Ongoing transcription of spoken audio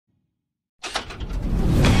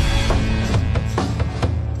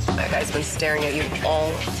guy's been staring at you all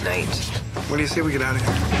night. What do you say we get out of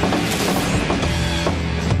here?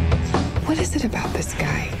 What is it about this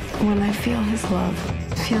guy? When I feel his love,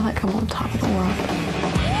 I feel like I'm on top of the world.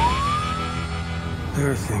 There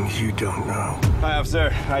are things you don't know Hi, officer.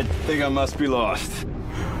 I think I must be lost.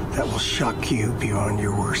 that will shock you beyond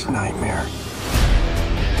your worst nightmare.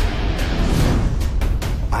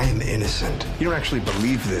 I am innocent. You don't actually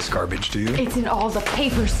believe this garbage, do you? It's in all the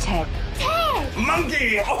papers, Ted.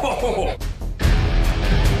 Monkey! Oh!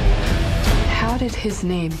 How did his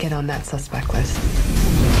name get on that suspect list?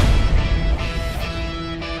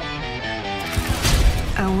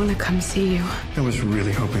 I want to come see you. I was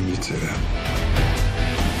really hoping you'd say that.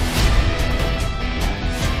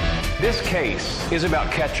 This case is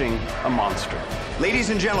about catching a monster. Ladies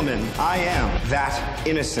and gentlemen, I am that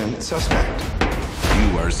innocent suspect.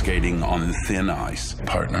 You are skating on thin ice,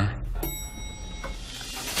 partner.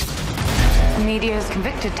 The media has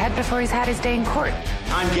convicted Ted before he's had his day in court.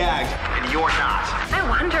 I'm gagged, and you're not. I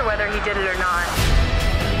wonder whether he did it or not.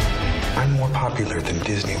 I'm more popular than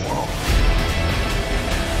Disney World.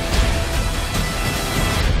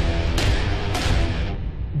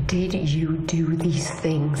 Did you do these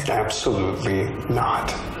things? Absolutely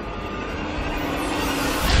not.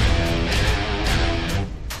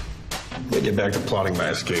 Let me get back to plotting my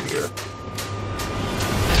escape here.